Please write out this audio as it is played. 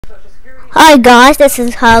Hi guys, this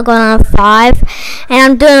is Hug on 5, and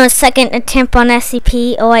I'm doing a second attempt on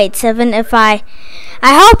SCP-087.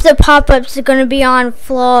 I hope the pop-ups are going to be on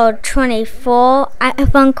floor 24,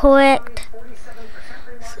 if I'm correct.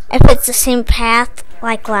 If it's the same path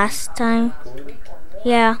like last time.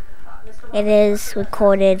 Yeah, it is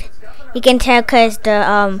recorded. You can tell because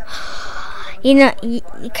the,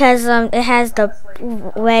 it has the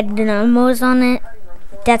red numbers on it.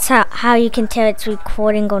 That's how you can tell it's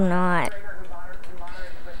recording or not.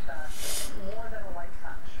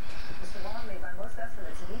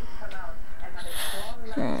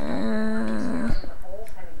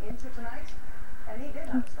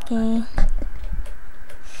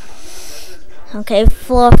 Okay,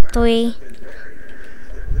 floor 3.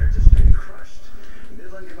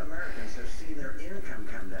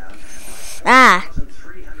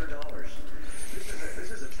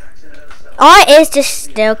 Or is just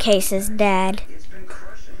staircases, Dad?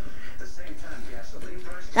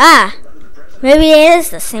 Maybe it is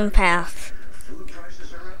the same path.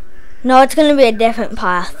 No, it's gonna be a different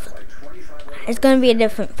path. It's gonna be a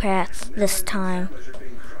different path this time.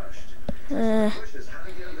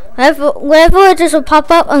 Whenever this will pop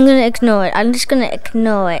up, I'm gonna ignore it. I'm just gonna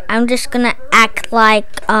ignore it. I'm just gonna act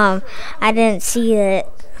like I didn't see it.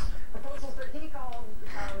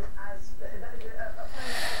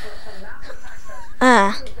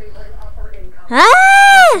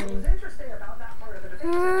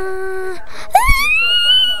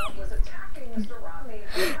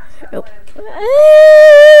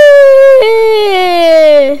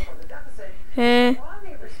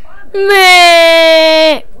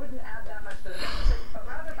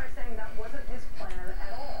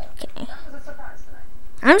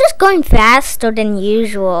 I'm just going faster than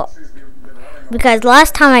usual because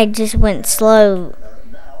last time I just went slow,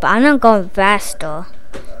 but I'm not going faster.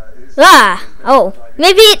 Oh,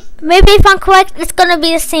 maybe if I'm correct, it's gonna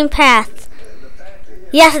be the same path.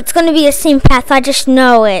 Yes, it's gonna be the same path. I just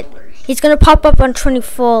know it. He's gonna pop up on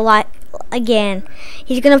 24 again.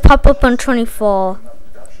 He's gonna pop up on 24.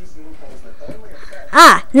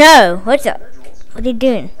 No. What's up? What are you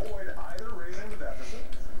doing?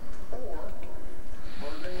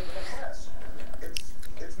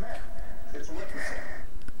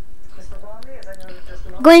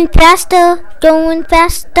 Going faster.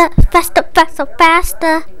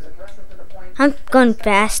 Faster. I'm going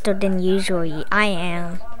faster than usual. I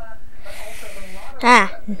am.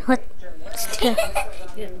 What?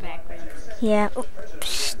 Yeah.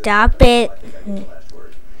 Stop it.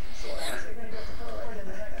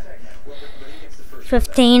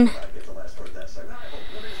 15.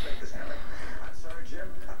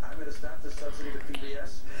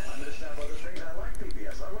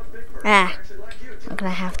 I'm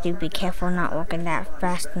gonna have to be careful not walking that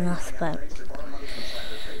fast enough, but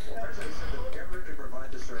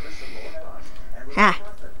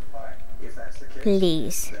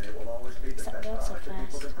please.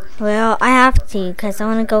 Well, I have to because I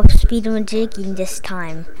want to go speed and jigging this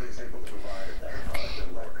time.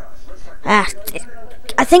 I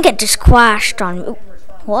think it just crashed on me.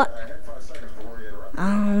 What?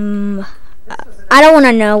 I don't want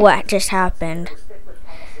to know what just happened.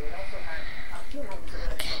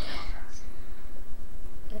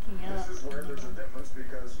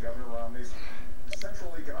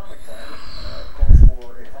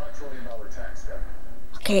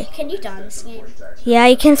 Okay. Can you die in this game? Yeah,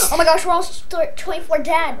 you can. Oh my gosh, we're almost 24.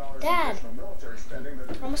 Dad.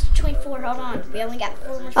 We're almost 24. Hold on. We only got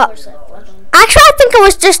 4 more floors left. Actually, I think it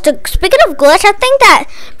was just a. Speaking of glitch, I think that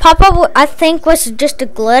pop-up was just a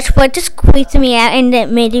glitch, but it just creeped me out and it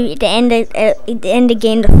made it end the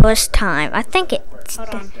game the first time. I think it. Hold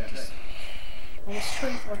on. Almost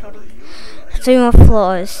 24. Hold on. 3 more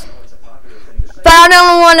floors. But I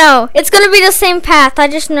don't want to know. It's gonna be the same path. I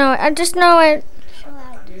just know it.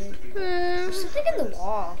 There's something in the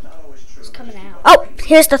wall. It's coming out. Oh,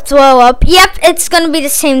 here's the throw up. Yep, it's gonna be the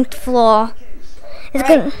same floor. It's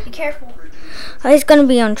gonna. Be careful. It's gonna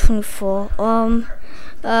be on 24. Don't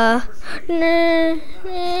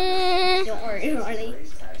worry.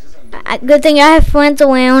 Good thing I have friends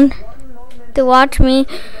around to watch me.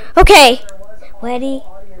 Okay, ready?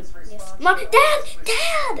 Yes. Mom, Dad!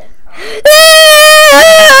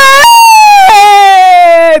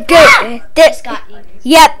 Good. Just got you.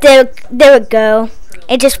 Yep, there we go.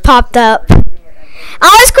 It just popped up.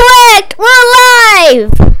 I was correct. We're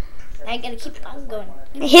alive. I gotta keep on going.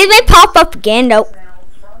 He may pop up again, though.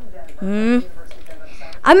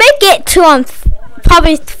 I may get to on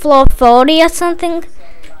probably floor 40 or something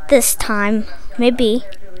this time. Maybe.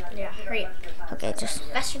 Yeah, hurry up. Okay, just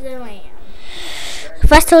faster than I am.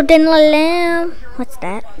 faster than a lamb. What's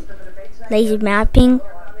that? Lazy mapping.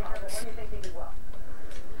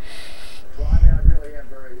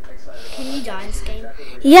 Can you die in this game?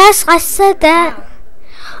 Yes, I said that.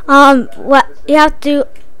 What you have to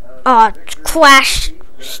crash.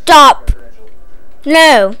 Stop.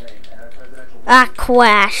 No. I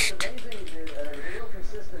crashed.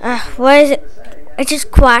 What is it? It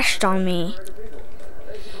just crashed on me.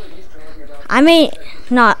 I mean,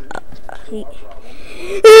 not.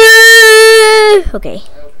 Okay,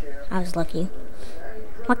 I was lucky.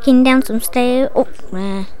 Walking down some stairs. Oh,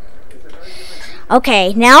 man.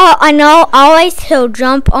 Okay, now I know always he'll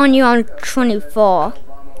jump on you on 24.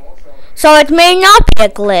 So it may not be a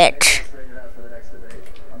glitch.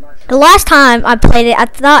 The last time I played it, I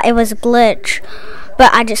thought it was a glitch.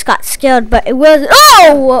 But I just got scared, but it was.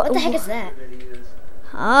 Oh! What the heck is that?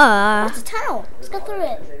 It's a tunnel. Let's go through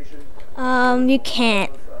it. You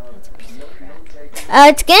can't.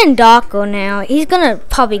 It's getting darker now. He's gonna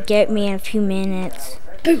probably get me in a few minutes.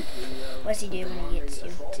 Boom. What does he do when he gets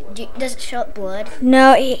you? Does it show up blood?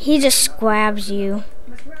 No, he just grabs you.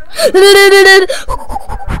 When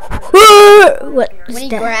he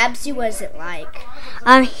grabs you, what is it like?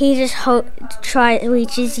 He just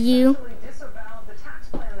reaches you.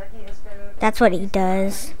 That's what he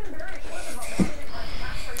does.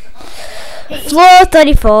 Floor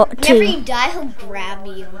 34. Whenever you die, he'll grab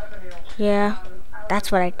you. Yeah,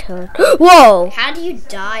 that's what I told. Whoa! How do you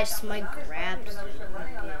die if somebody grabs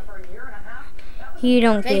you? You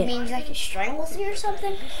don't That get. means like he strangles you or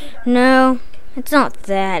something? No, it's not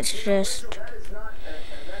that. It's just.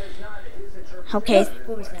 Okay.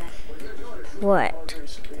 What was that? What?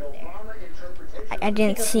 I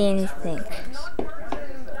didn't see anything.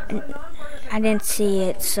 I didn't see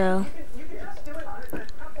it, so.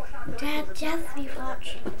 Dad, you have to be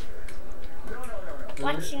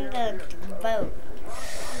watching the boat.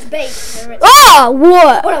 Debate. Oh,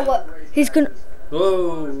 what? What? He's gonna.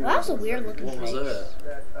 Whoa! That was a weird looking What was face.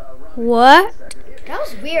 that? What? That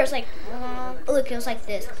was weird. It was like, look, it was like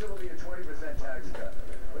this.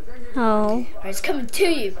 Oh. Alright, it's coming to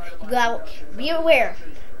you. You gotta be aware.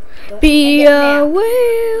 Don't Be forget now.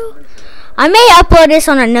 aware. I may upload this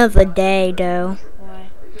on another day, though. Why?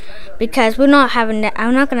 Because we're not having that.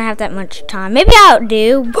 I'm not gonna have that much time. Maybe I'll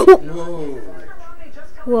do. Whoa!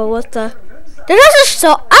 Whoa, what the?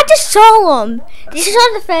 I just saw him. Did you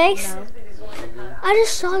saw the face? No. I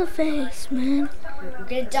just saw the face, man. We're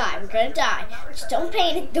gonna die. We're gonna die. Just don't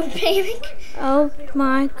panic. Don't panic. Oh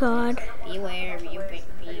my God. Be aware. Don't be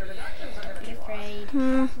afraid.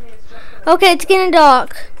 Okay, it's getting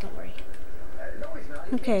dark. Don't worry.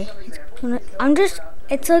 Okay,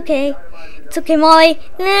 it's okay. It's okay, Molly.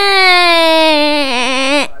 Nah.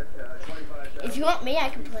 If you want me, I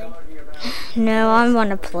can play. No, I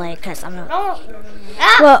want to play because I'm not. No.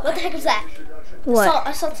 Ah! Well- What the heck was that? What?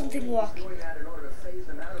 I saw something walking.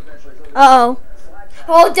 Uh-oh.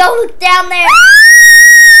 Oh, don't look down there.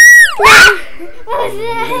 What was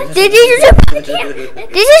that? Did you just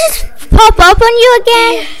pop up on you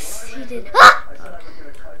again? Yes, he did. Ah!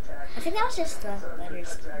 I think that was just the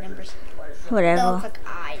letters, numbers. They Whatever. look like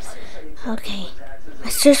eyes. Okay.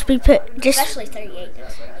 Let's just be Especially 38.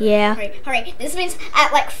 Yeah. Hurry. This means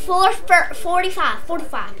at like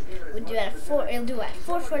 4:45. We'll do it at 4. It'll do it at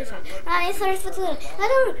 4:45. It's 34.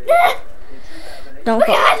 Don't Oh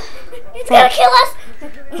go. God! It's gonna kill us.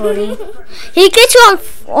 40. He gets you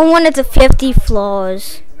on one of the 50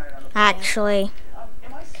 floors. Actually.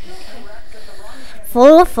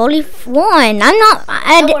 Floor 41. I'm not.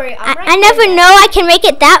 Don't worry, I'm right I never there. know I can make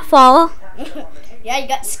it that far. Yeah, you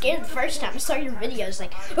got scared the first time. I saw your videos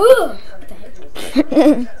like, ooh. What the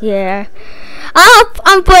heck? Yeah.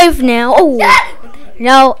 I'm brave now. Oh.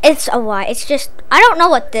 No, it's a why. It's just I don't know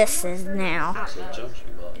what this is now. It's a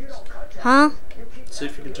junction box. Huh? See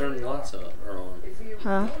if you can turn the lights up or on.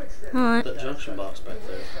 Huh? Alright. That junction box back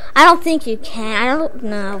there. I don't think you can. I don't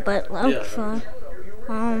know, but Yeah.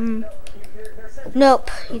 nope,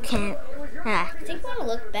 you can't. Ah. I think I want to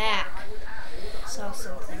look back. I saw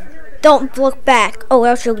something. Don't look back. Oh,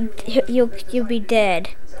 else you'll be dead.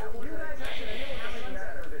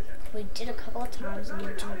 We did a couple of times and you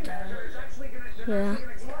didn't die. Yeah.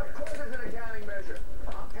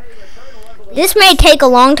 This may take a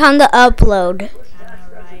long time to upload. I know,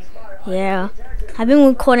 right? Yeah. I've been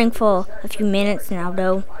recording for a few minutes now,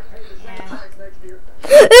 though. Yeah.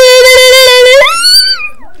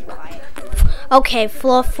 Okay,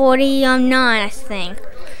 floor 49, I think.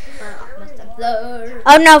 Floor.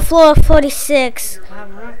 Oh no, floor 46.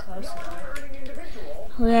 God, we're not close.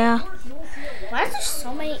 Yeah. Why are there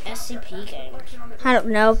so many SCP games? I don't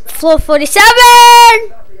know. Floor 47!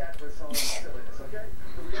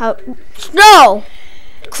 How? No!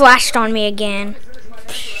 Crashed on me again.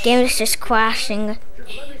 Game is just crashing.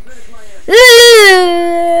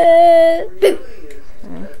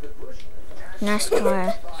 Nice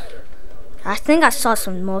try. I think I saw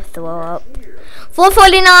some more throw up.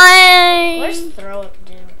 449. Where's throw up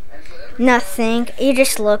do? Nothing. You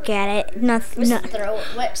just look at it. Nothing. What's throw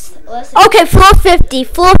up? What's Okay, 450.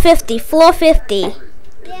 450. 450.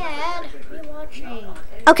 Dad, you're watching.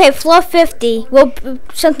 Okay, 450. Well,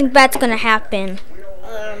 something bad's gonna happen.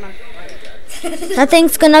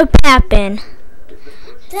 Nothing's gonna happen.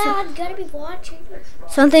 Dad, gotta be watching.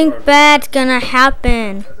 Something bad's gonna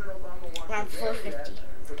happen. Around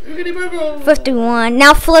 450. 51.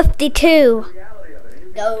 Now 52.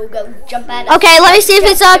 Go, jump at it. Okay, let me see if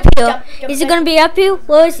it's up here. Jump Is it at gonna be up here?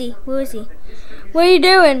 Where is he? Where is he? What are you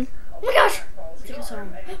doing? Oh my gosh! Run!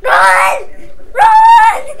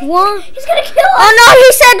 Run! What? He's gonna kill us! Oh no,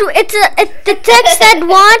 he said the text said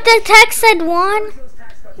one. The text said one.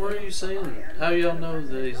 Where are you seeing? How y'all know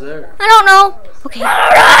that he's there? I don't know. Okay.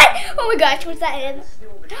 Run! Oh my gosh, what's that in?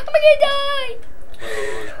 I'm gonna die!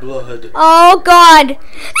 Oh, there's blood. Oh God.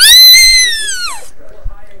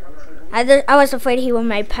 I was afraid he would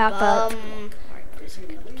might pop up.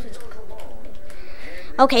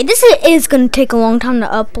 Okay, this is gonna take a long time to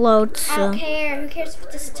upload. I So. don't care. Who cares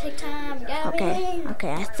if this take time? Okay.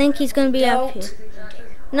 Okay. I think he's gonna be up here.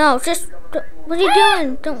 No, just what are you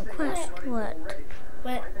doing? Don't question what.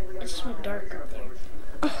 What? It just went dark up there.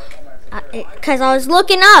 Because I was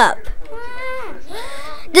looking up.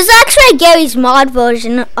 There's actually a Gary's mod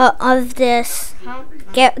version of this. Huh?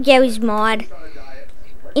 Gary's mod.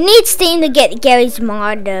 You need Steam to get Gary's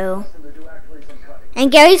mod though. And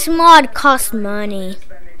Gary's mod costs money.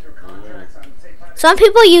 Some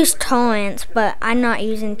people use torrents, but I'm not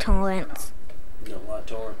using torrents. You don't like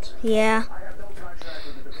torrents? Yeah.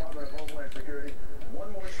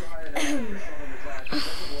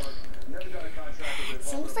 It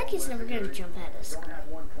seems like he's never gonna jump at us.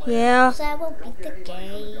 Yeah. So I will beat the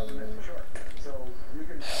game.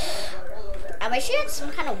 I wish you had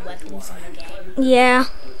some kind of weapons in the game. Yeah.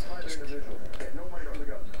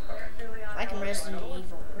 Like in Resident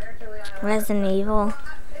Evil. Resident Evil.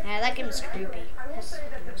 Yeah, that game is creepy.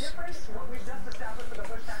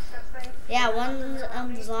 Yeah, one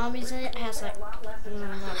of the zombies in it has like.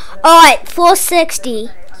 Alright, 460.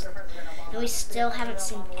 And we still haven't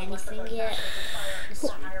seen anything yet. It's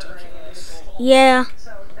ridiculous. Yeah.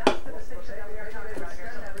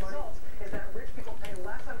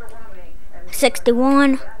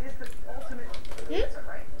 $61.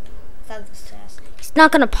 It's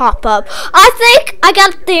not gonna pop up. I think I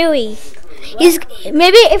got a theory.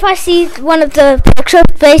 Maybe if I see one of the picture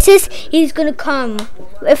faces, he's gonna come.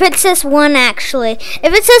 If it says one, actually.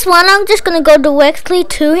 If it says one, I'm just gonna go directly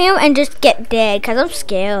to him and just get dead, because I'm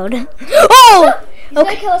scared. Oh!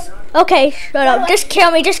 Okay. Okay, shut up. Just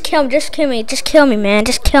kill me, just kill me, just kill me. Just kill me, man.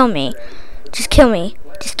 Just kill me. Just kill me.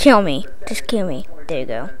 Just kill me. Just kill me. There you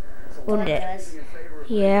go. We're dead.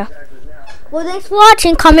 Yeah. Well, thanks for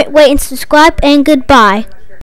watching. Comment, rate, and subscribe, and goodbye.